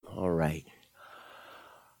right.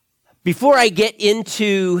 Before I get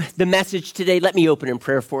into the message today, let me open in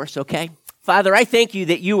prayer for us, okay? Father, I thank you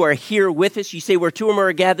that you are here with us. You say where two or more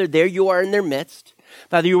are gathered, there you are in their midst.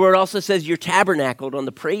 Father, your word also says you're tabernacled on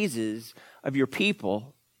the praises of your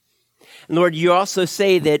people. And Lord, you also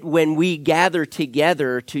say that when we gather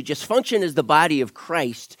together to just function as the body of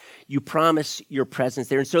Christ, you promise your presence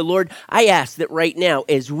there. And so, Lord, I ask that right now,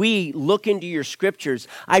 as we look into your scriptures,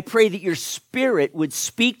 I pray that your spirit would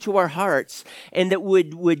speak to our hearts and that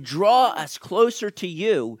would draw us closer to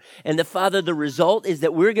you. And that, Father, the result is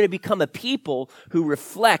that we're going to become a people who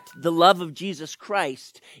reflect the love of Jesus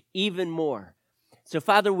Christ even more. So,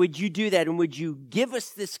 Father, would you do that? And would you give us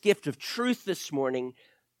this gift of truth this morning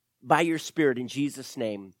by your Spirit, in Jesus'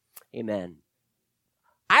 name, amen.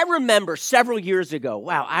 I remember several years ago,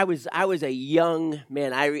 wow, I was a young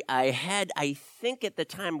man. I think at the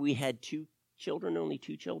time we had only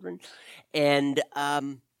two children. And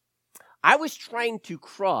I was trying to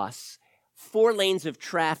cross 4 lanes of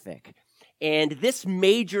traffic. And this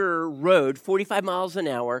major road, 45 miles an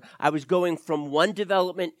hour, I was going from one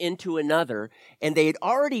development into another. And they had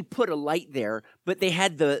already put a light there, but they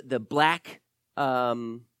had the black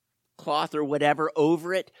cloth or whatever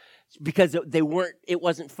over it because it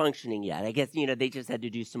wasn't functioning yet. I guess, they just had to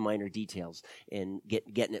do some minor details in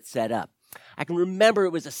getting it set up. I can remember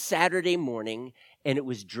it was a Saturday morning and it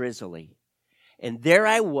was drizzly. And there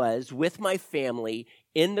I was with my family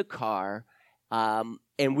in the car,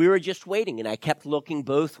 and we were just waiting. And I kept looking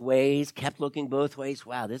both ways.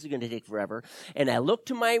 Wow, this is going to take forever. And I looked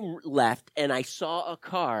to my left, and I saw a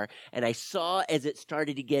car. And I saw as it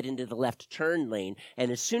started to get into the left turn lane.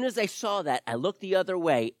 And as soon as I saw that, I looked the other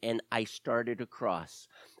way, and I started to cross.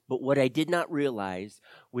 But what I did not realize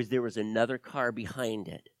was there was another car behind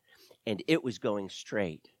it, and it was going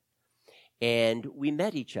straight. And we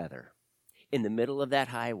met each other in the middle of that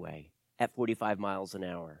highway at 45 miles an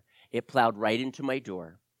hour. It plowed right into my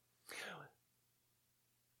door.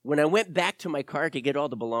 When I went back to my car to get all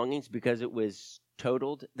the belongings because it was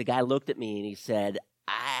totaled, the guy looked at me and he said,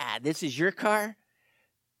 this is your car?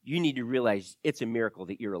 You need to realize it's a miracle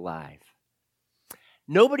that you're alive.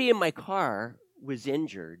 Nobody in my car was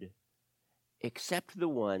injured except the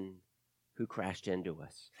one who crashed into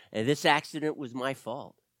us. And this accident was my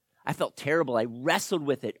fault. I felt terrible. I wrestled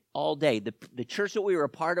with it all day. The church that we were a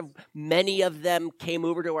part of, many of them came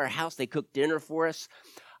over to our house. They cooked dinner for us.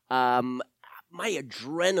 My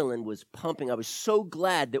adrenaline was pumping. I was so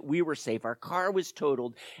glad that we were safe. Our car was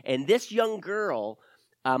totaled. And this young girl,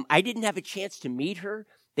 I didn't have a chance to meet her.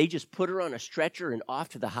 They just put her on a stretcher and off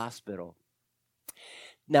to the hospital.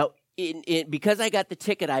 Now, because I got the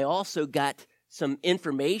ticket, I also got some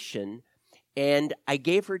information, and I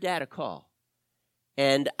gave her dad a call.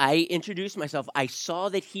 And I introduced myself. I saw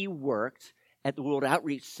that he worked at the World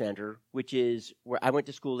Outreach Center, which is where I went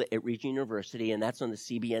to school at Regent University, and that's on the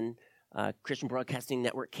CBN Christian Broadcasting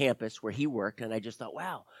Network campus where he worked. And I just thought,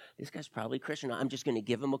 wow, this guy's probably Christian. I'm just going to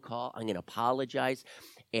give him a call. I'm going to apologize,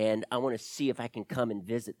 and I want to see if I can come and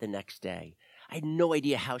visit the next day. I had no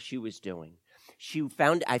idea how she was doing.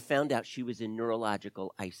 I found out she was in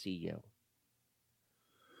neurological ICU.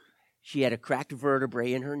 She had a cracked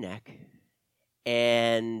vertebrae in her neck.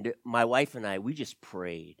 And my wife and I, we just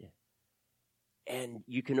prayed. And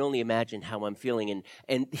you can only imagine how I'm feeling.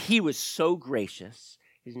 And he was so gracious.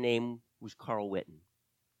 His name was Carl Witten.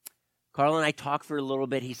 Carl and I talked for a little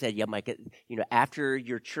bit. He said, yeah, Mike, after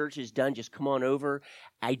your church is done, just come on over.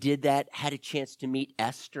 I did that, had a chance to meet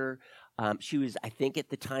Esther. She was, I think at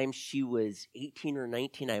the time, she was 18 or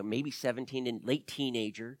 19, maybe 17, and late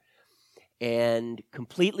teenager. And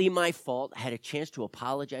completely my fault. I had a chance to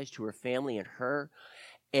apologize to her family and her.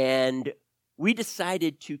 And we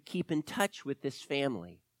decided to keep in touch with this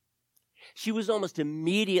family. She was almost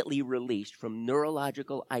immediately released from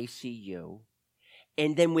neurological ICU.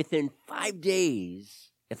 And then within 5 days,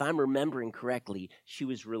 if I'm remembering correctly, she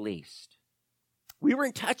was released. We were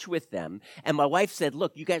in touch with them. And my wife said,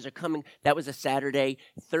 look, you guys are coming. That was a Saturday.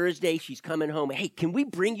 Thursday, she's coming home. Hey, can we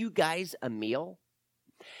bring you guys a meal?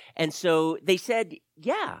 And so they said,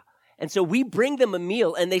 yeah. And so we bring them a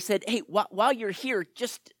meal, and they said, hey, while you're here,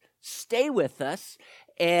 just stay with us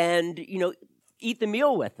and, eat the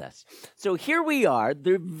meal with us. So here we are.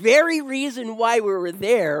 The very reason why we were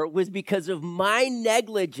there was because of my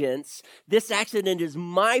negligence. This accident is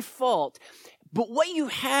my fault. But what you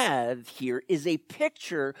have here is a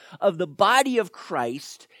picture of the body of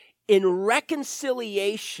Christ in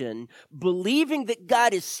reconciliation, believing that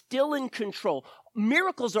God is still in control.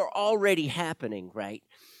 Miracles are already happening, right?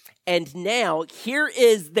 And now here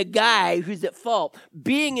is the guy who's at fault,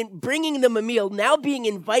 bringing them a meal, now being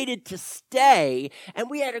invited to stay,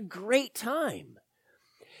 and we had a great time.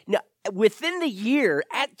 Now, within the year,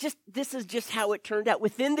 this is just how it turned out.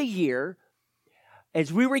 Within the year,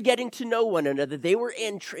 as we were getting to know one another, they were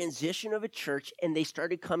in transition of a church, and they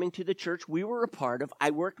started coming to the church we were a part of.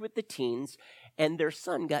 I worked with the teens, and their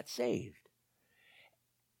son got saved.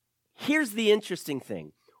 Here's the interesting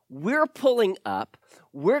thing. We're pulling up,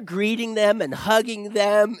 we're greeting them and hugging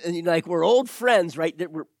them, and like we're old friends, right?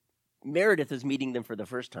 Meredith is meeting them for the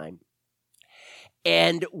first time.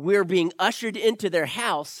 And we're being ushered into their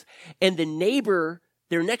house, and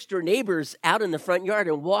their next door neighbor's out in the front yard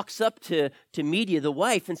and walks up to Media, the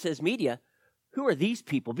wife, and says, Media, who are these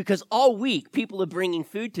people? Because all week, people are bringing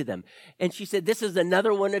food to them. And she said, this is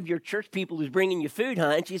another one of your church people who's bringing you food,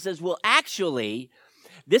 huh? And she says, well, actually,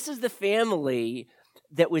 this is the family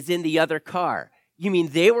that was in the other car. You mean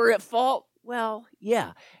they were at fault? Well,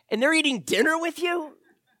 yeah. And they're eating dinner with you?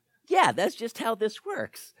 Yeah, that's just how this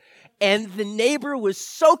works. And the neighbor was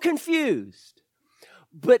so confused.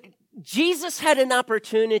 But Jesus had an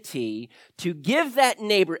opportunity to give that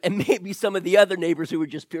neighbor, and maybe some of the other neighbors who were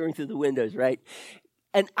just peering through the windows, right?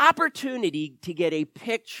 An opportunity to get a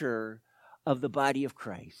picture of the body of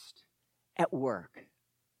Christ at work.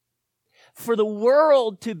 For the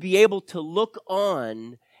world to be able to look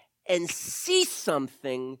on and see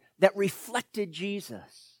something that reflected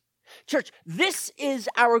Jesus. Church, this is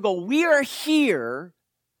our goal. We are here,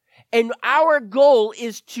 and our goal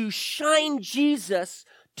is to shine Jesus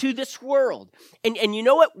to this world. And you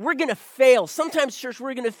know what? We're going to fail. Sometimes, church,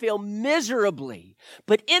 we're going to fail miserably.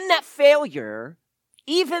 But in that failure,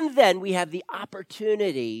 even then, we have the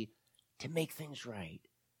opportunity to make things right.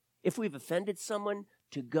 If we've offended someone,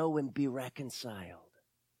 to go and be reconciled.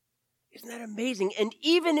 Isn't that amazing? And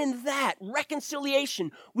even in that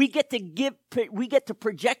reconciliation, we get to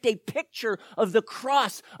project a picture of the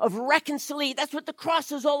cross, of reconciliation. That's what the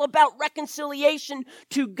cross is all about, reconciliation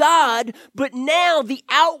to God. But now the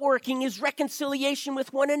outworking is reconciliation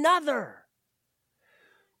with one another.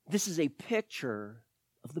 This is a picture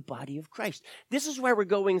of the body of Christ. This is why we're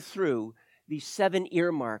going through these 7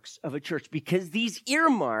 earmarks of a church, because these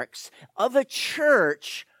earmarks of a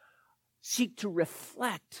church seek to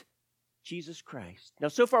reflect Jesus Christ. Now,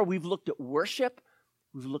 so far we've looked at worship,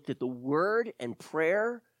 we've looked at the word and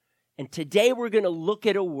prayer, and today we're going to look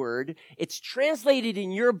at a word. It's translated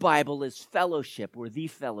in your Bible as fellowship or the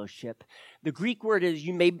fellowship. The Greek word is,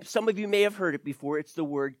 some of you may have heard it before, it's the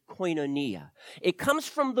word koinonia. It comes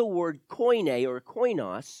from the word koine or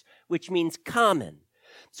koinos, which means common.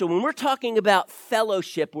 So when we're talking about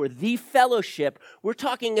fellowship or the fellowship, we're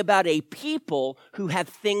talking about a people who have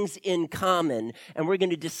things in common, and we're going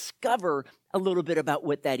to discover a little bit about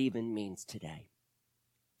what that even means today.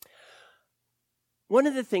 One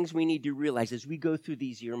of the things we need to realize as we go through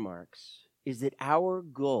these earmarks is that our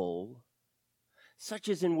goal, such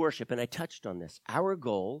as in worship, and I touched on this, our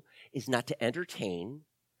goal is not to entertain,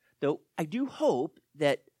 though I do hope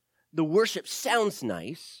that the worship sounds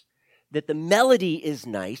nice, that the melody is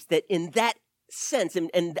nice, that in that sense,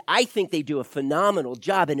 and I think they do a phenomenal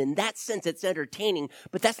job, and in that sense it's entertaining,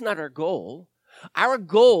 but that's not our goal. Our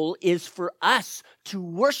goal is for us to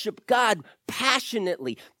worship God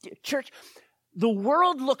passionately. Church, the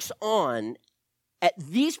world looks on at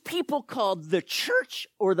these people called the church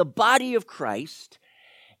or the body of Christ,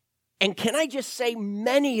 and can I just say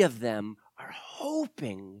many of them are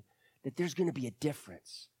hoping that there's going to be a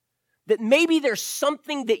difference. That maybe there's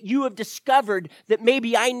something that you have discovered that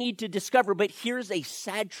maybe I need to discover. But here's a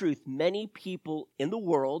sad truth. Many people in the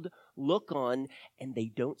world look on and they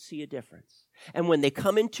don't see a difference. And when they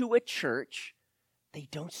come into a church, they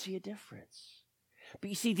don't see a difference. But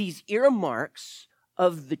you see, these earmarks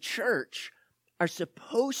of the church are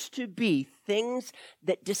supposed to be things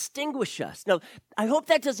that distinguish us. Now, I hope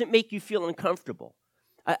that doesn't make you feel uncomfortable.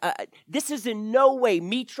 This is in no way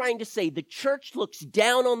me trying to say the church looks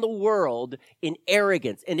down on the world in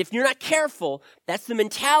arrogance. And if you're not careful, that's the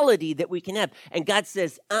mentality that we can have. And God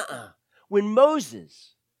says, When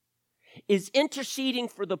Moses is interceding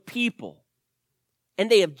for the people, and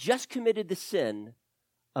they have just committed the sin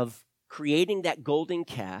of creating that golden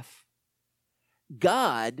calf,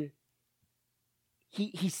 God,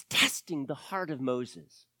 he's testing the heart of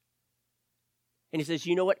Moses. And he says,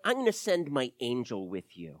 you know what? I'm going to send my angel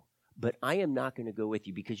with you, but I am not going to go with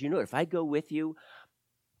you because you know what? If I go with you,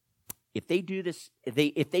 if they do this, if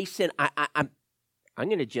they sin, I'm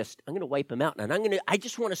going to wipe them out, and I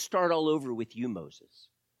just want to start all over with you, Moses.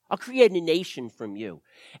 I'll create a nation from you.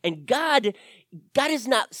 And God is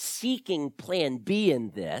not seeking plan B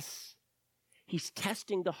in this. He's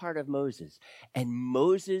testing the heart of Moses. And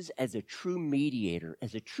Moses, as a true mediator,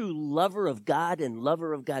 as a true lover of God and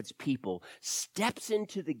lover of God's people, steps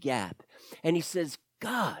into the gap. And he says,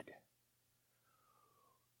 God,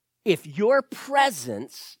 if your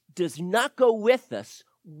presence does not go with us,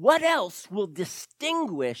 what else will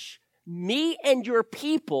distinguish me and your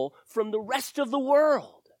people from the rest of the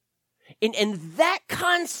world? And that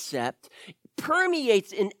concept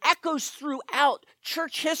permeates and echoes throughout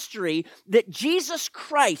church history, that Jesus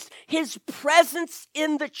Christ, his presence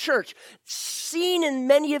in the church, seen in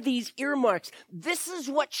many of these earmarks, this is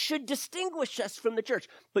what should distinguish us from the church.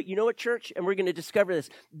 But you know what, church? And we're going to discover this.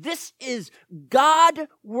 This is God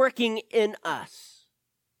working in us.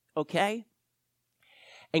 Okay?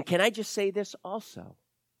 And can I just say this also?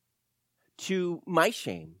 To my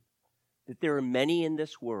shame, that there are many in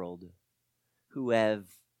this world who have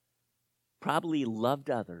probably loved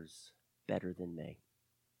others better than me.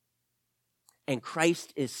 And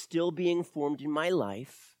Christ is still being formed in my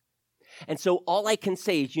life. And so all I can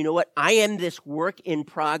say is, you know what? I am this work in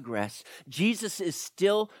progress. Jesus is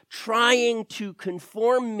still trying to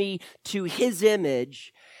conform me to his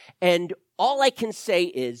image. And all I can say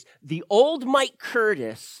is the old Mike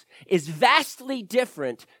Curtis is vastly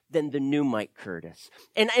different than the new Mike Curtis.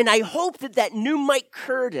 And I hope that new Mike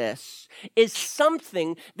Curtis is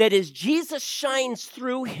something that as Jesus shines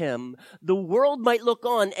through him, the world might look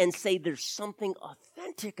on and say there's something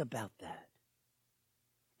authentic about that.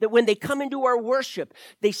 That when they come into our worship,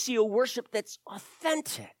 they see a worship that's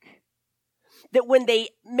authentic. That when they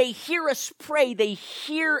may hear us pray, they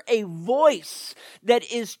hear a voice that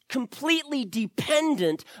is completely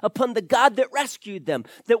dependent upon the God that rescued them.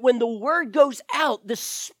 That when the word goes out, the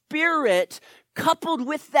Spirit, coupled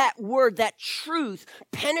with that word, that truth,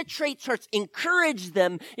 penetrates hearts, encourages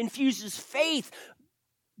them, infuses faith,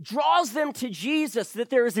 draws them to Jesus, that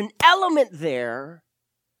there is an element there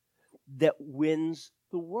that wins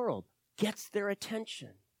the world, gets their attention.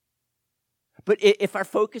 But if our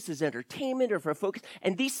focus is entertainment, or if our focus,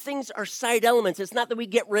 and these things are side elements, it's not that we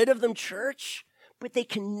get rid of them, church, but they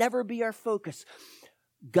can never be our focus.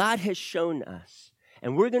 God has shown us,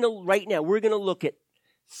 and we're going to look at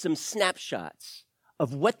some snapshots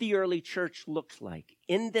of what the early church looked like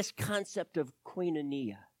in this concept of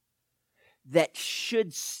koinonia. That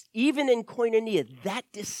should, even in koinonia, that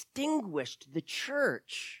distinguished the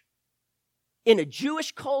church in a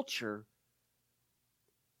Jewish culture.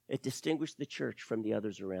 It distinguished the church from the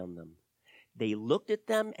others around them. They looked at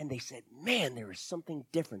them and they said, man, there is something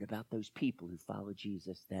different about those people who follow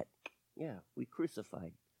Jesus that, we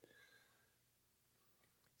crucified.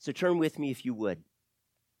 So turn with me, if you would,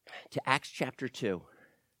 to Acts chapter 2.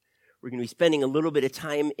 We're going to be spending a little bit of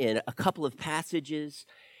time in a couple of passages.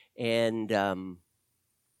 And,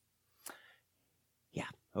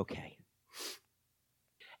 okay.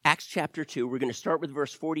 Acts chapter 2, we're going to start with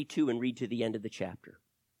verse 42 and read to the end of the chapter.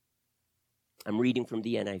 I'm reading from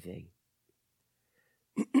the NIV.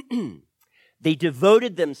 They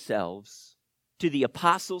devoted themselves to the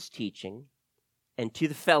apostles' teaching and to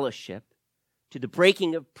the fellowship, to the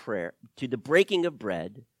breaking of bread,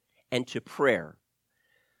 and to prayer.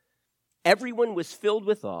 Everyone was filled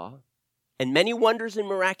with awe, and many wonders and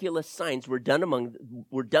miraculous signs were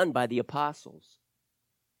done by the apostles.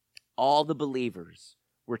 All the believers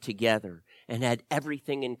were together and had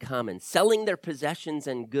everything in common. Selling their possessions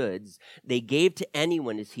and goods, they gave to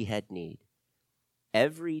anyone as he had need.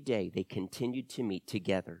 Every day they continued to meet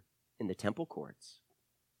together in the temple courts.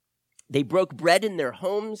 They broke bread in their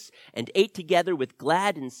homes and ate together with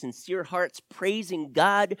glad and sincere hearts, praising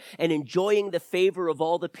God and enjoying the favor of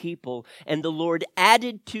all the people. And the Lord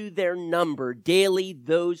added to their number daily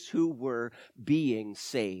those who were being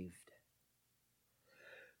saved.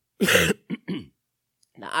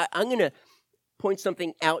 Now, I'm going to point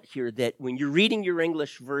something out here that when you're reading your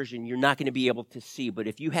English version, you're not going to be able to see. But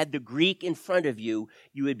if you had the Greek in front of you,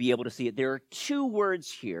 you would be able to see it. There are two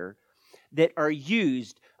words here that are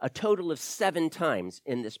used a total of 7 times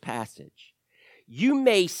in this passage. You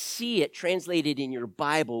may see it translated in your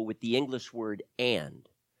Bible with the English word and.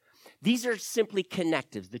 These are simply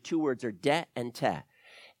connectives. The two words are de and te.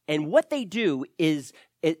 And what they do is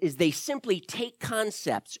they simply take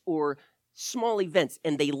concepts or small events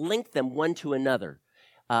and they link them one to another.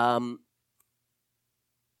 In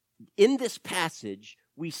this passage,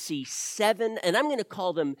 we see 7, and I'm going to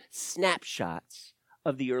call them snapshots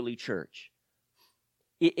of the early church.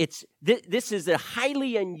 This is a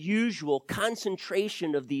highly unusual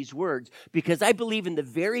concentration of these words because I believe in the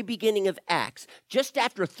very beginning of Acts, just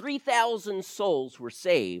after 3,000 souls were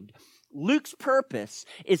saved, Luke's purpose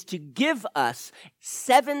is to give us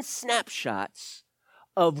 7 snapshots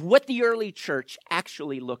of what the early church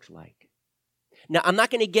actually looked like. Now, I'm not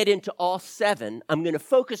going to get into all 7. I'm going to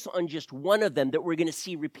focus on just one of them that we're going to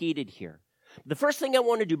see repeated here. The first thing I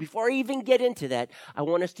want to do, before I even get into that, I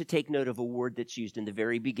want us to take note of a word that's used in the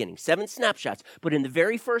very beginning. 7 snapshots, but in the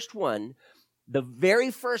very first one, the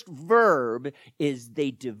very first verb is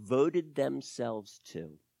they devoted themselves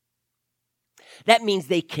to. That means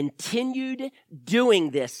they continued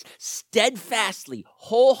doing this steadfastly,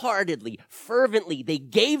 wholeheartedly, fervently. They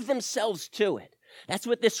gave themselves to it. That's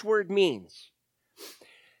what this word means.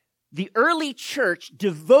 The early church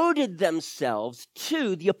devoted themselves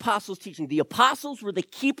to the apostles' teaching. The apostles were the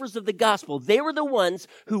keepers of the gospel. They were the ones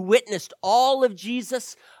who witnessed all of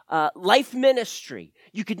Jesus' life ministry.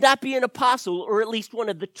 You could not be an apostle, or at least one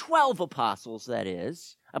of the 12 apostles, that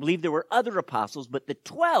is. I believe there were other apostles, but the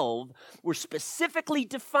 12 were specifically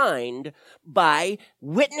defined by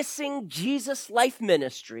witnessing Jesus' life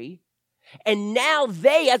ministry. And now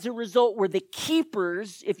they, as a result, were the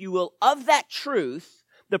keepers, if you will, of that truth,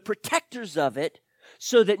 the protectors of it,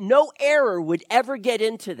 so that no error would ever get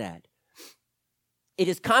into that. It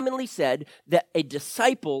is commonly said that a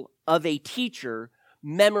disciple of a teacher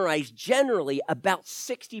memorized generally about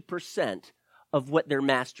 60% of what their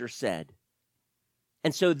master said.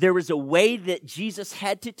 And so there was a way that Jesus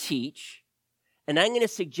had to teach, and I'm going to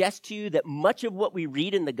suggest to you that much of what we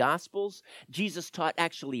read in the Gospels, Jesus taught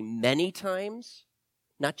actually many times,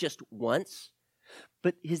 not just once,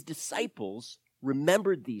 but his disciples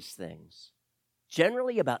remembered these things.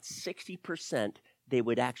 Generally, about 60% they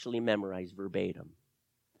would actually memorize verbatim.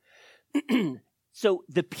 So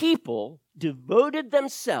the people devoted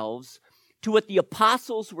themselves to what the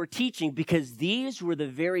apostles were teaching because these were the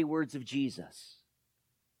very words of Jesus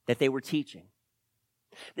that they were teaching.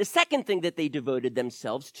 The second thing that they devoted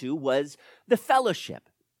themselves to was the fellowship.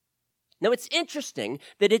 Now, it's interesting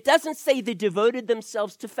that it doesn't say they devoted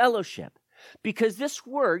themselves to fellowship, because this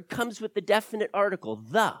word comes with the definite article,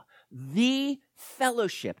 the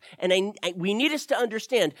fellowship. And we need us to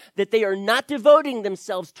understand that they are not devoting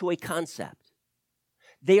themselves to a concept.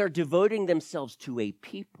 They are devoting themselves to a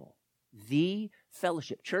people, the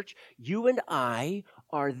fellowship. Church, you and I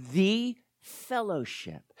are the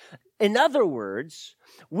fellowship. In other words,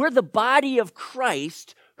 we're the body of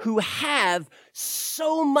Christ who have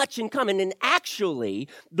so much in common. And actually,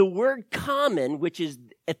 the word common, which is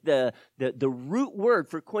at the root word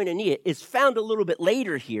for koinonia, is found a little bit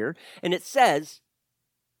later here. And it says,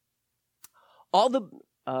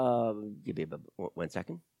 give me 1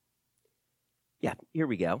 second. Yeah, here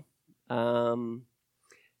we go.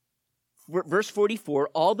 Verse 44,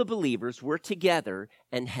 all the believers were together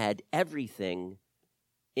and had everything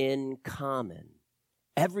in common.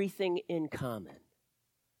 Everything in common.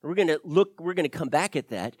 We're going to come back at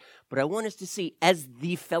that, but I want us to see, as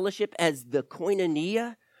the fellowship, as the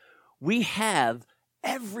koinonia, we have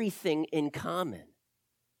everything in common.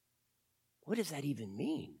 What does that even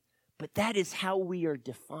mean? But that is how we are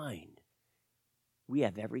defined. We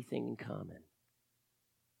have everything in common.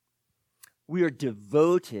 We are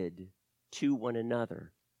devoted to one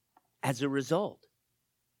another as a result.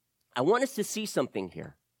 I want us to see something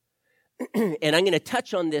here. And I'm going to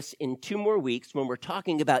touch on this in 2 more weeks when we're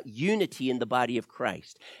talking about unity in the body of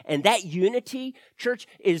Christ. And that unity, church,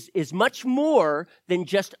 is much more than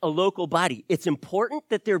just a local body. It's important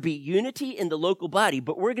that there be unity in the local body,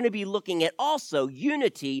 but we're going to be looking at also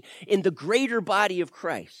unity in the greater body of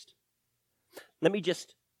Christ. Let me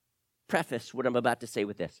just preface what I'm about to say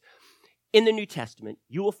with this. In the New Testament,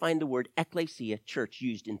 you will find the word ecclesia, church,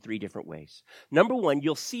 used in 3 different ways. Number 1,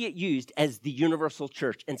 you'll see it used as the universal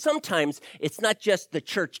church. And sometimes it's not just the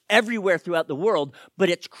church everywhere throughout the world, but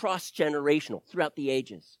it's cross-generational throughout the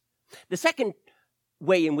ages. The second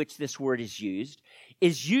way in which this word is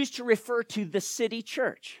used to refer to the city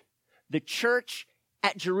church, the church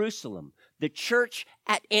at Jerusalem, the church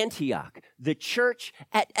at Antioch, the church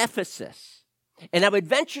at Ephesus. And I would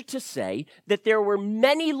venture to say that there were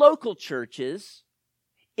many local churches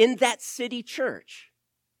in that city church.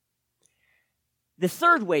 The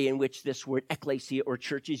third way in which this word ecclesia or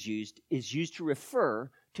church is used to refer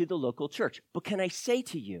to the local church. But can I say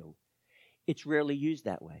to you, it's rarely used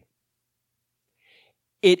that way.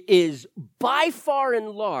 It is by far and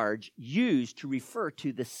large used to refer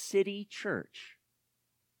to the city church.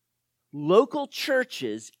 Local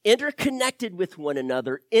churches interconnected with one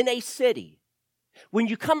another in a city. When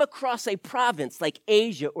you come across a province like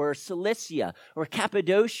Asia or Cilicia or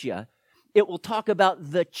Cappadocia, it will talk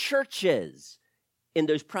about the churches in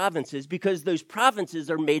those provinces because those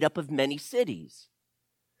provinces are made up of many cities.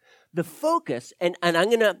 the focus, and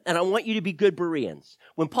I want you to be good Bereans.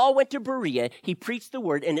 When Paul went to Berea, he preached the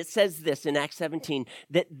word, and it says this in Acts 17,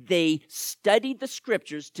 that they studied the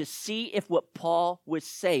scriptures to see if what Paul was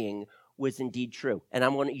saying was indeed true. And I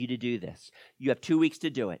want you to do this. You have 2 weeks to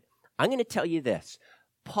do it. I'm going to tell you this.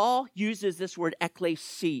 Paul uses this word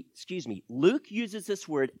Luke uses this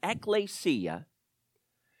word ekklesia.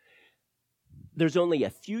 There's only a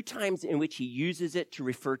few times in which he uses it to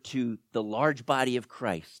refer to the large body of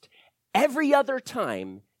Christ. Every other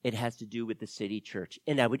time, it has to do with the city church.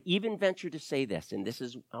 And I would even venture to say this, and this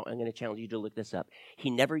is, I'm going to challenge you to look this up. He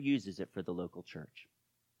never uses it for the local church.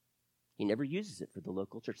 He never uses it for the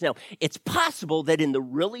local church. Now, it's possible that in the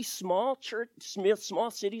really small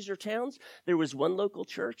cities or towns, there was one local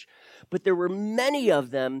church, but there were many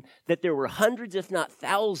of them that there were hundreds, if not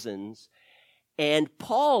thousands. And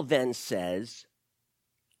Paul then says,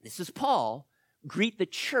 this is Paul, greet the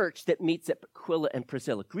church that meets at Aquila and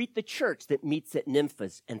Priscilla. Greet the church that meets at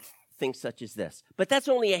Nymphas, and things such as this. But that's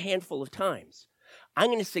only a handful of times. I'm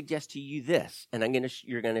going to suggest to you this, and I'm going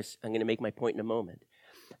to make my point in a moment,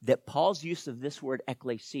 that Paul's use of this word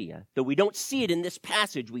ekklesia, though we don't see it in this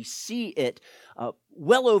passage, we see it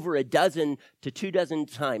well over a dozen to 24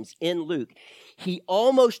 times in Luke. He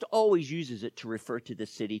almost always uses it to refer to the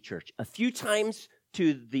city church. A few times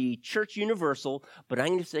to the church universal, but I'm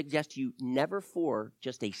going to suggest to you never for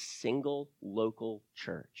just a single local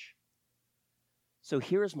church. So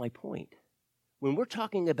here is my point. When we're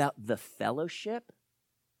talking about the fellowship,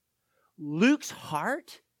 Luke's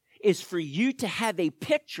heart is for you to have a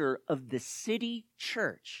picture of the city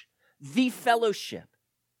church, the fellowship.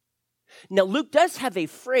 Now, Luke does have a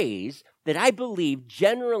phrase that I believe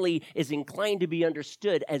generally is inclined to be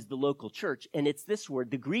understood as the local church, and it's this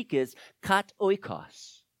word. The Greek is kat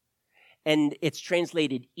oikos, and it's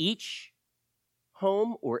translated each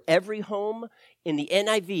home or every home. In the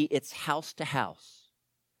NIV, it's house to house.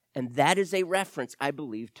 And that is a reference, I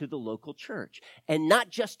believe, to the local church, and not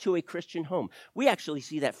just to a Christian home. We actually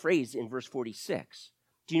see that phrase in verse 46.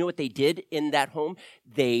 Do you know what they did in that home?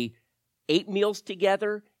 They ate meals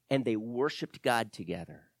together, and they worshiped God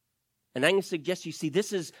together. And I'm going to suggest you see,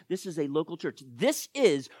 this is a local church. This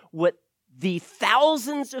is what the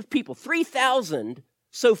thousands of people, 3,000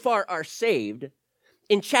 so far, are saved.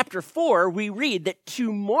 In chapter 4, we read that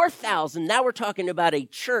 2 more thousand, now we're talking about a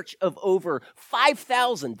church of over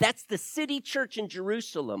 5,000. That's the city church in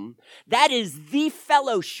Jerusalem. That is the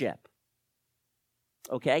fellowship,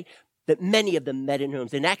 okay, that many of them met in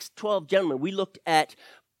homes. In Acts 12, gentlemen, we looked at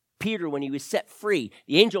Peter when he was set free.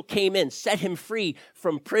 The angel came in, set him free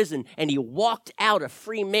from prison, and he walked out a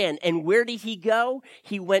free man. And where did he go?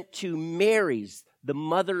 He went to Mary's, the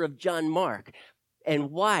mother of John Mark.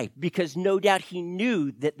 And why? Because no doubt he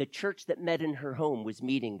knew that the church that met in her home was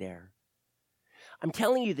meeting there. I'm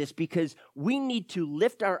telling you this because we need to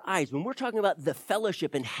lift our eyes. When we're talking about the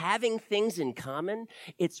fellowship and having things in common,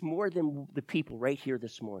 it's more than the people right here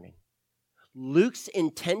this morning. Luke's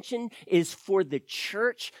intention is for the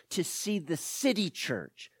church to see the city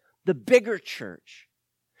church, the bigger church.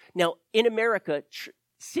 Now, in America,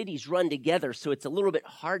 cities run together, so it's a little bit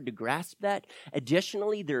hard to grasp that.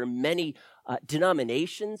 Additionally, there are many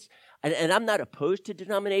denominations, and I'm not opposed to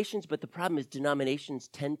denominations, but the problem is denominations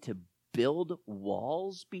tend to build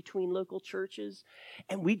walls between local churches,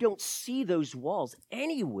 and we don't see those walls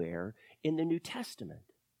anywhere in the New Testament.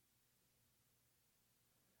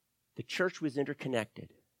 The church was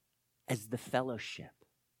interconnected as the fellowship.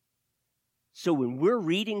 So when we're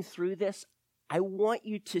reading through this, I want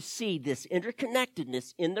you to see this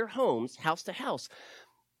interconnectedness in their homes, house to house.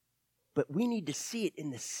 But we need to see it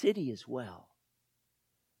in the city as well.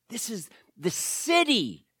 This is the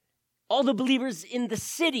city. All the believers in the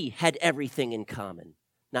city had everything in common,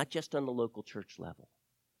 not just on the local church level.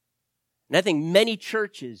 And I think many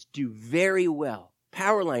churches do very well.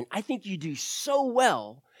 Powerline, I think you do so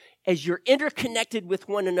well as you're interconnected with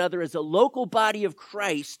one another as a local body of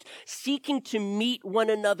Christ, seeking to meet one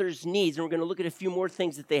another's needs. And we're going to look at a few more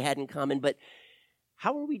things that they had in common. But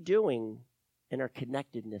how are we doing in our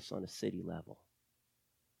connectedness on a city level?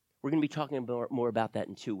 We're going to be talking more about that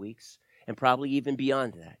in 2 weeks, and probably even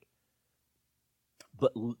beyond that.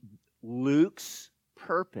 But Luke's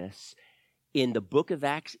purpose in the book of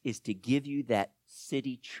Acts is to give you that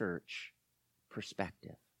city church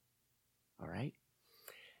perspective. All right?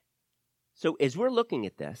 So as we're looking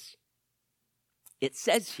at this, it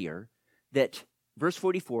says here that, verse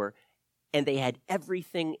 44, and they had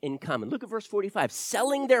everything in common. Look at verse 45.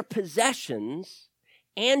 Selling their possessions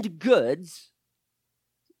and goods.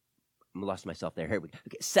 I lost myself there. Here we go.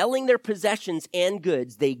 Okay. Selling their possessions and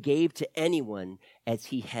goods they gave to anyone as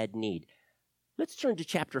he had need. Let's turn to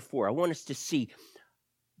chapter 4. I want us to see.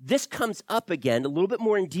 This comes up again a little bit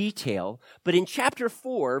more in detail, but in chapter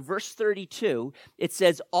 4, verse 32, it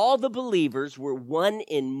says, all the believers were one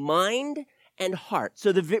in mind and heart.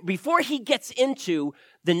 So before he gets into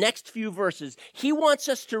the next few verses, he wants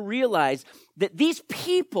us to realize that these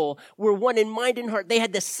people were one in mind and heart. They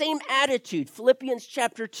had the same attitude. Philippians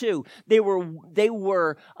chapter 2, they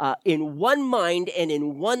were in one mind and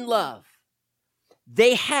in one love.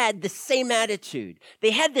 They had the same attitude.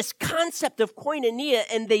 They had this concept of koinonia,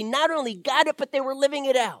 and they not only got it, but they were living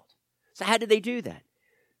it out. So how did they do that?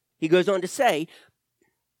 He goes on to say,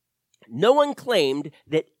 no one claimed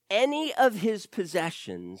that any of his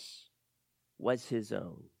possessions was his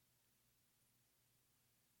own.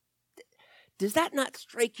 Does that not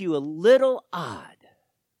strike you a little odd?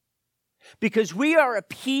 Because we are a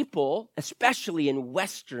people, especially in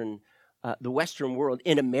the Western world,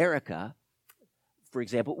 in America, for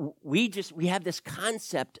example, we have this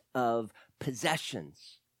concept of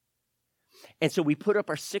possessions. And so we put up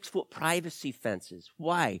our 6-foot privacy fences.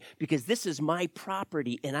 Why? Because this is my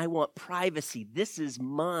property and I want privacy. This is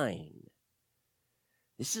mine.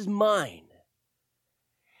 This is mine.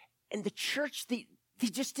 And the church, they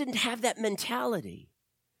just didn't have that mentality.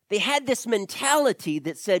 They had this mentality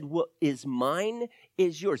that said, what is mine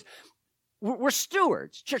is yours. We're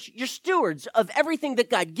stewards. Church, you're stewards of everything that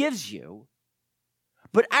God gives you.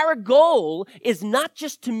 But our goal is not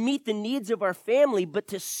just to meet the needs of our family, but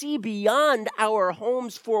to see beyond our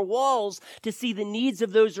home's four walls, to see the needs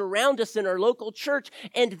of those around us in our local church,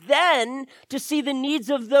 and then to see the needs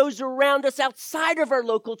of those around us outside of our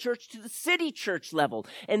local church to the city church level.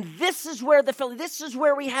 And this is where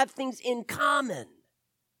we have things in common.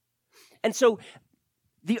 And so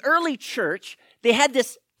the early church, they had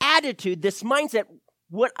this attitude, this mindset,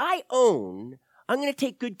 what I own, I'm going to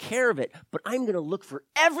take good care of it, but I'm going to look for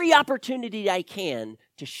every opportunity I can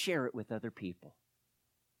to share it with other people.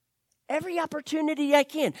 Every opportunity I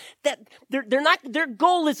can. That their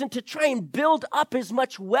goal isn't to try and build up as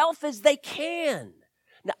much wealth as they can.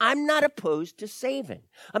 Now, I'm not opposed to saving.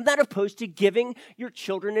 I'm not opposed to giving your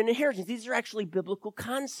children an inheritance. These are actually biblical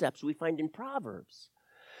concepts we find in Proverbs.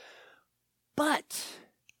 But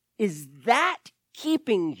is that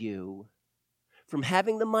keeping you from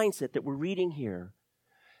having the mindset that we're reading here?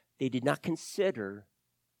 They did not consider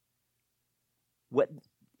no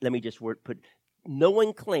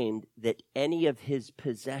one claimed that any of his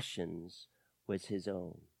possessions was his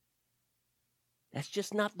own. That's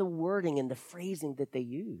just not the wording and the phrasing that they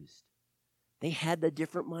used. They had the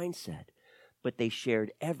different mindset, but they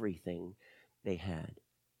shared everything they had.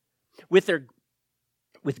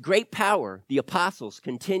 With great power, the apostles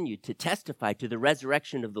continued to testify to the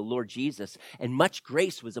resurrection of the Lord Jesus, and much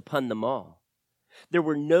grace was upon them all. There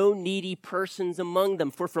were no needy persons among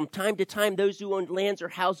them, for from time to time those who owned lands or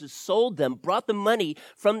houses sold them, brought the money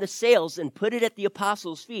from the sales, and put it at the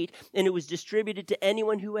apostles' feet, and it was distributed to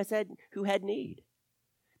anyone who had need.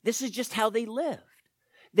 This is just how they lived.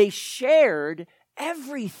 They shared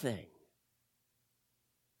everything.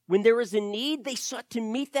 When there was a need, they sought to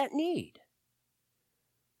meet that need.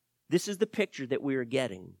 This is the picture that we are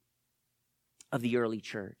getting of the early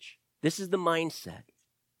church. This is the mindset.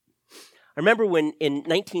 I remember when in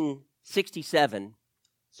 1967,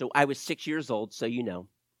 so I was 6 years old, so you know,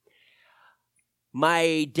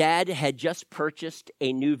 my dad had just purchased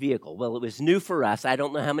a new vehicle. Well, it was new for us. I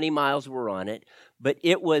don't know how many miles were on it, but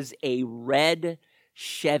it was a red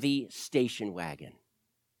Chevy station wagon.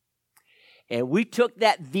 And we took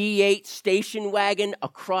that V8 station wagon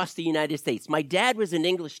across the United States. My dad was an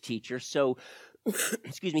English teacher, so,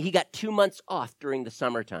 he got 2 months off during the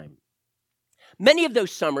summertime. Many of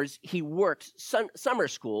those summers, he worked summer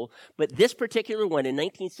school, but this particular one in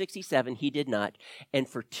 1967, he did not. And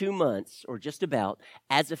for 2 months, or just about,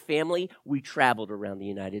 as a family, we traveled around the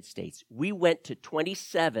United States. We went to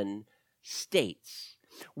 27 states.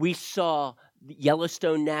 We saw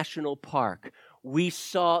Yellowstone National Park. We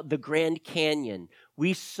saw the Grand Canyon.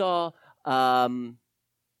 We saw, name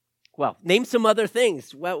some other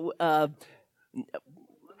things. I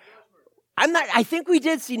think we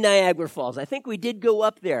did see Niagara Falls. I think we did go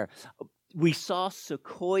up there. We saw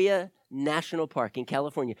Sequoia National Park in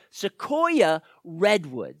California. Sequoia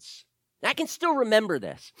redwoods. I can still remember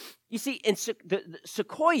this. You see, the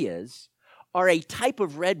sequoias are a type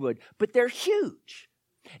of redwood, but they're huge.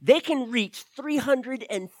 They can reach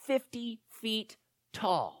 350 feet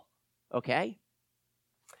tall, okay?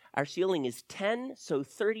 Our ceiling is 10, so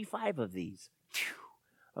 35 of these,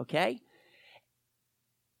 okay?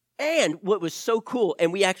 And what was so cool,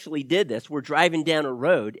 and we actually did this, we're driving down a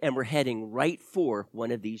road and we're heading right for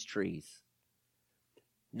one of these trees.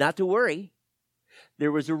 Not to worry,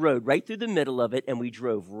 There was a road right through the middle of it, and we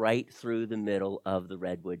drove right through the middle of the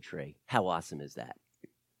redwood tree. How awesome is that?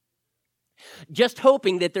 Just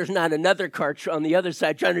hoping that there's not another car on the other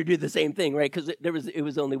side trying to do the same thing, right? Because it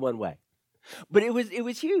was only one way. But it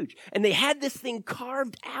was huge. And they had this thing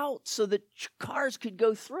carved out so that cars could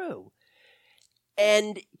go through.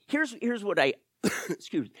 And here's what I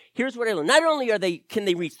here's what I learned. Not only can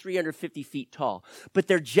they reach 350 feet tall, but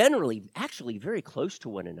they're actually very close to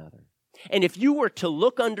one another. And if you were to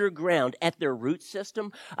look underground at their root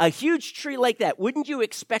system, a huge tree like that, wouldn't you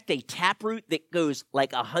expect a taproot that goes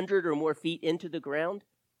like 100 or more feet into the ground?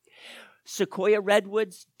 Sequoia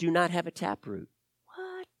redwoods do not have a taproot.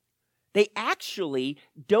 What? They actually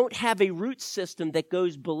don't have a root system that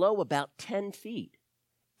goes below about 10 feet.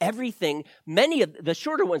 Many of the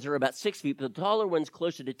shorter ones are about 6 feet, but the taller ones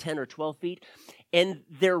closer to 10 or 12 feet. And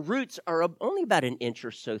their roots are only about an inch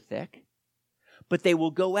or so thick, but they will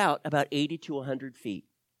go out about 80 to 100 feet.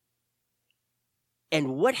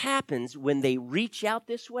 And what happens when they reach out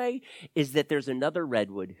this way is that there's another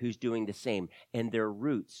redwood who's doing the same, and their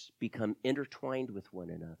roots become intertwined with one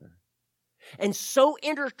another. And so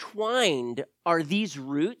intertwined are these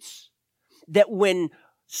roots that when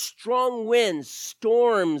strong winds,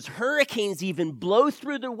 storms, hurricanes even blow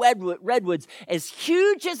through the redwoods, as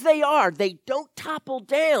huge as they are, they don't topple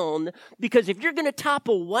down, because if you're going to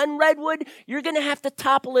topple one redwood, you're going to have to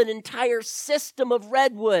topple an entire system of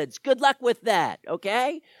redwoods. Good luck with that,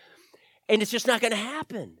 okay? And it's just not going to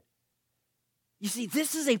happen. You see,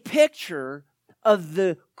 this is a picture of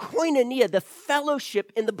the koinonia, the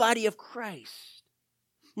fellowship in the body of Christ.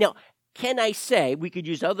 Now, can I say, we could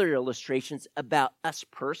use other illustrations about us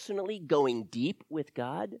personally going deep with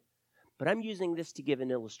God, but I'm using this to give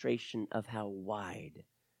an illustration of how wide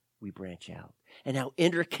we branch out and how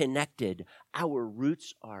interconnected our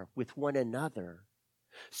roots are with one another,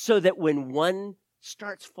 so that when one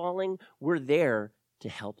starts falling, we're there to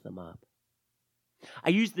help them up. I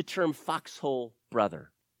use the term foxhole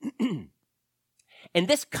brother. And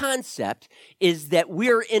this concept is that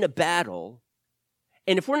we're in a battle,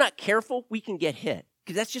 and if we're not careful, we can get hit,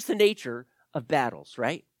 because that's just the nature of battles,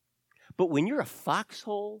 right? But when you're a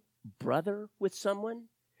foxhole brother with someone,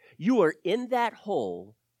 you are in that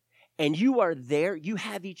hole, and you are there, you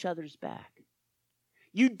have each other's back.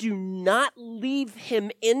 You do not leave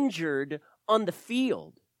him injured on the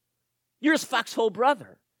field. You're his foxhole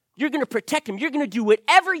brother. You're going to protect him. You're going to do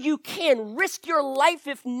whatever you can, risk your life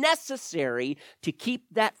if necessary, to keep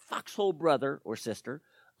that foxhole brother or sister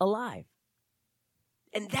alive.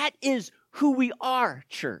 And that is who we are,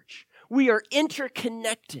 church. We are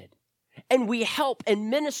interconnected, and we help and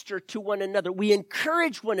minister to one another. We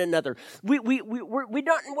encourage one another. We're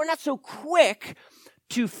not so quick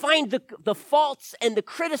to find the faults and the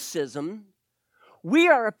criticism. We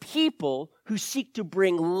are a people who seek to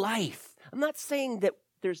bring life. I'm not saying that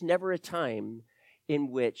there's never a time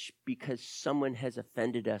in which, because someone has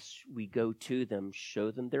offended us, we go to them,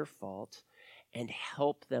 show them their fault, and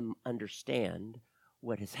help them understand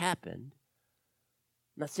what has happened.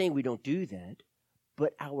 I'm not saying we don't do that,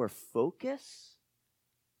 but our focus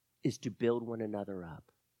is to build one another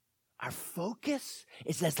up. Our focus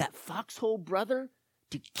is, as that foxhole brother,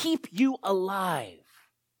 to keep you alive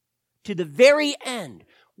to the very end.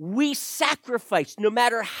 We sacrifice, no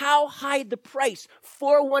matter how high the price,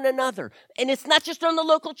 for one another. And it's not just on the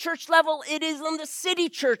local church level, it is on the city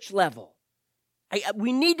church level.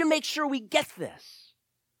 We need to make sure we get this.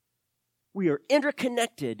 We are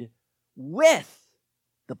interconnected with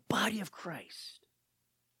the body of Christ.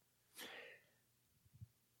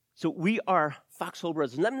 So we are foxhole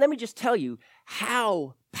brothers. Let me just tell you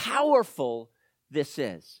how powerful this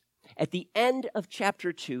is. At the end of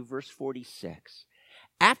chapter 2, verse 46,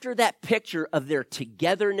 after that picture of their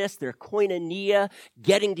togetherness, their koinonia,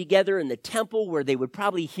 getting together in the temple where they would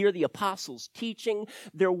probably hear the apostles' teaching,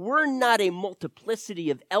 there were not a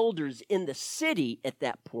multiplicity of elders in the city at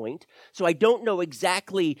that point. So I don't know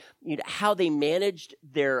exactly how they managed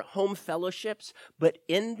their home fellowships, but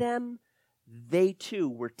in them, they too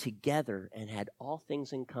were together and had all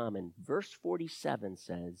things in common. Verse 47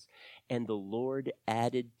 says, and the Lord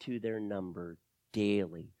added to their number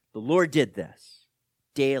daily. The Lord did this.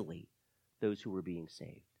 Daily, those who were being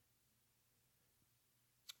saved.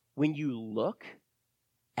 When you look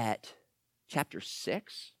at chapter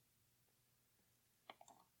 6,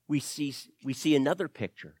 we see another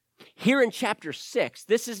picture. Here in chapter 6,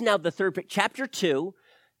 this is now the third picture. Chapter 2,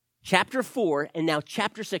 chapter 4, and now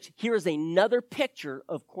chapter 6. Here is another picture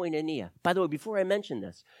of koinonia. By the way, before I mention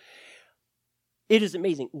this, it is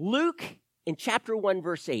amazing. Luke, in chapter 1,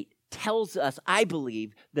 verse 8, tells us, I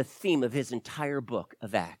believe, the theme of his entire book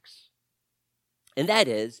of Acts. And that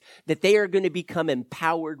is that they are going to become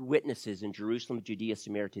empowered witnesses in Jerusalem, Judea,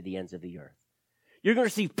 Samaria, to the ends of the earth. You're going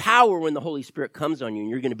to receive power when the Holy Spirit comes on you,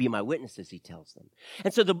 and you're going to be my witnesses, he tells them.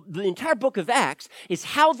 And so the entire book of Acts is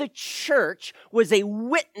how the church was a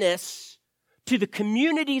witness to the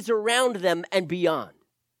communities around them and beyond.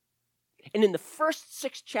 And in the first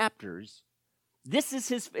 6 chapters, this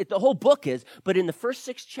is the whole book is, but in the first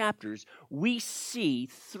 6 chapters, we see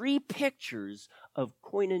 3 pictures of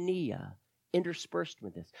koinonia interspersed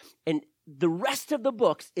with this. And the rest of the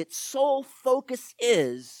books, its sole focus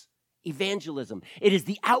is evangelism. It is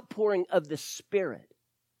the outpouring of the Spirit.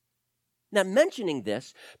 Now, I'm mentioning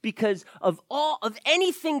this because of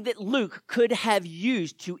anything that Luke could have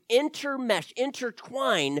used to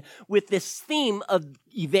intertwine with this theme of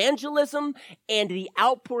evangelism and the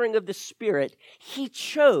outpouring of the Spirit, he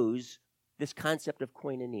chose this concept of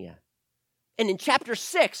koinonia. And in chapter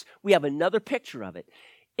 6, we have another picture of it.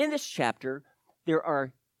 In this chapter, there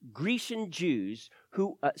are Grecian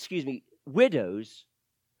widows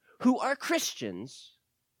who are Christians,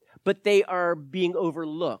 but they are being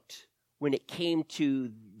overlooked when it came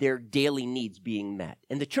to their daily needs being met.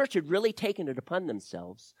 And the church had really taken it upon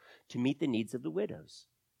themselves to meet the needs of the widows.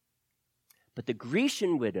 But the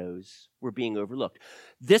Grecian widows were being overlooked.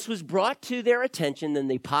 This was brought to their attention,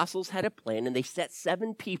 and the apostles had a plan, and they set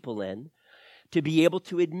 7 people in to be able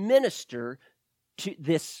to administer to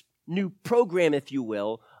this new program, if you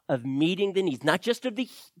will, of meeting the needs, not just of the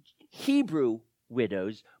Hebrew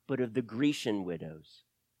widows, but of the Grecian widows.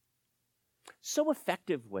 So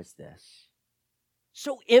effective was this,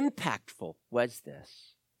 so impactful was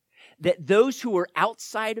this, that those who were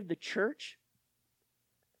outside of the church,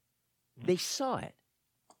 they saw it.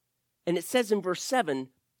 And it says in verse 7,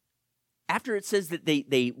 after it says that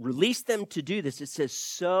they released them to do this, it says,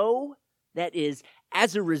 so, that is,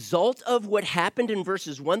 as a result of what happened in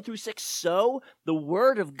verses 1 through 6, so the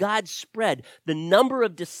word of God spread. The number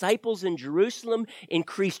of disciples in Jerusalem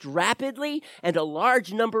increased rapidly, and a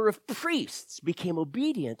large number of priests became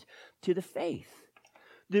obedient to the faith.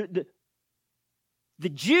 The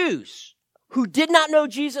Jews who did not know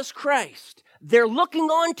Jesus Christ, they're looking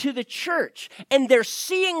on to the church, and they're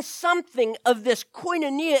seeing something of this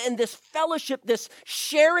koinonia and this fellowship, this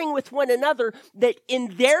sharing with one another, that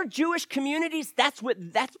in their Jewish communities, that's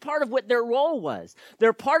part of what their role was.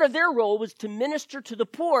 Part of their role was to minister to the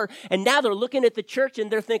poor, and now they're looking at the church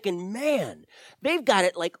and they're thinking, man, they've got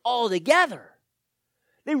it like all together.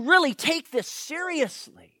 They really take this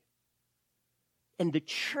seriously. And the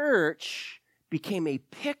church became a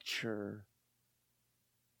picture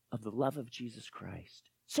of the love of Jesus Christ.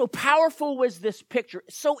 So powerful was this picture,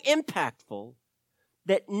 so impactful,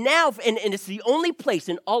 that now, and it's the only place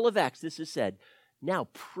in all of Acts this is said, now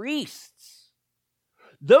priests,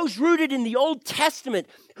 those rooted in the Old Testament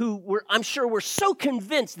I'm sure were so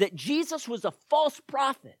convinced that Jesus was a false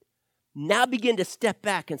prophet, now begin to step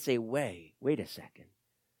back and say, wait a second.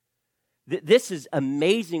 This is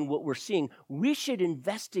amazing what we're seeing. We should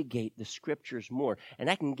investigate the scriptures more. And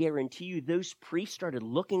I can guarantee you those priests started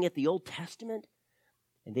looking at the Old Testament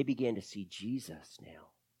and they began to see Jesus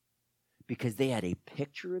now because they had a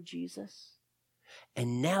picture of Jesus.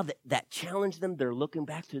 And now that challenged them, they're looking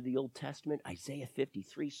back to the Old Testament, Isaiah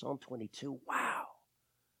 53, Psalm 22. Wow.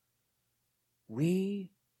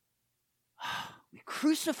 We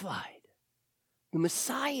crucified the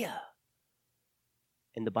Messiah.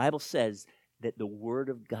 And the Bible says that the word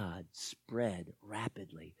of God spread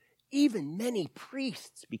rapidly. Even many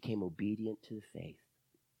priests became obedient to the faith.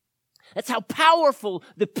 That's how powerful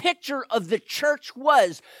the picture of the church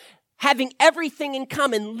was, having everything in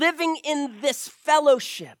common, living in this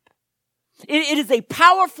fellowship. It is a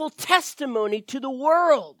powerful testimony to the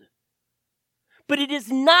world. But it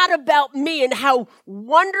is not about me and how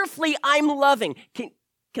wonderfully I'm loving.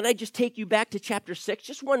 Can I just take you back to chapter 6?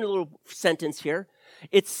 Just one little sentence here.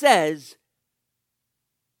 It says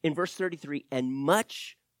in verse 33, and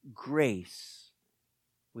much grace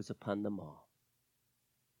was upon them all.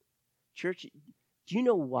 Church, do you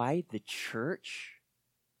know why the church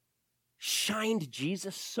shined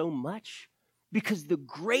Jesus so much? Because the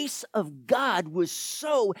grace of God was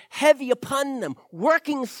so heavy upon them,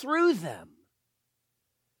 working through them.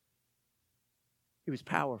 It was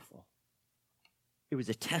powerful. It was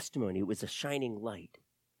a testimony. It was a shining light.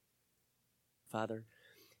 Father,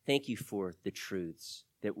 thank you for the truths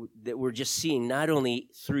that we're just seeing not only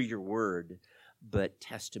through your word, but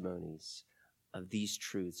testimonies of these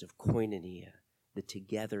truths of koinonia, the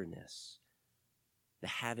togetherness, the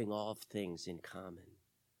having all things in common,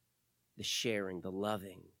 the sharing, the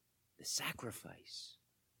loving, the sacrifice.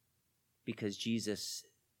 Because Jesus,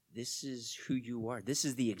 this is who you are. This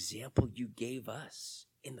is the example you gave us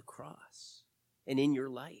in the cross and in your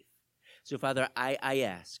life. So, Father, I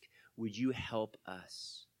ask, would you help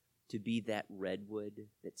us to be that redwood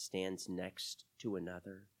that stands next to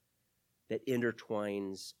another, that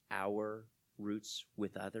intertwines our roots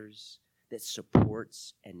with others, that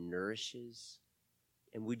supports and nourishes?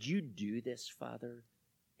 And would you do this, Father,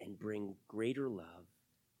 and bring greater love,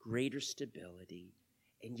 greater stability,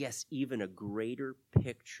 and yes, even a greater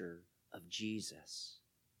picture of Jesus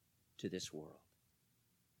to this world?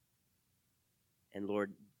 And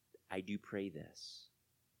Lord, I do pray this,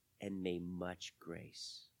 and may much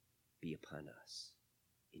grace be upon us.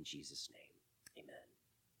 In Jesus' name, amen.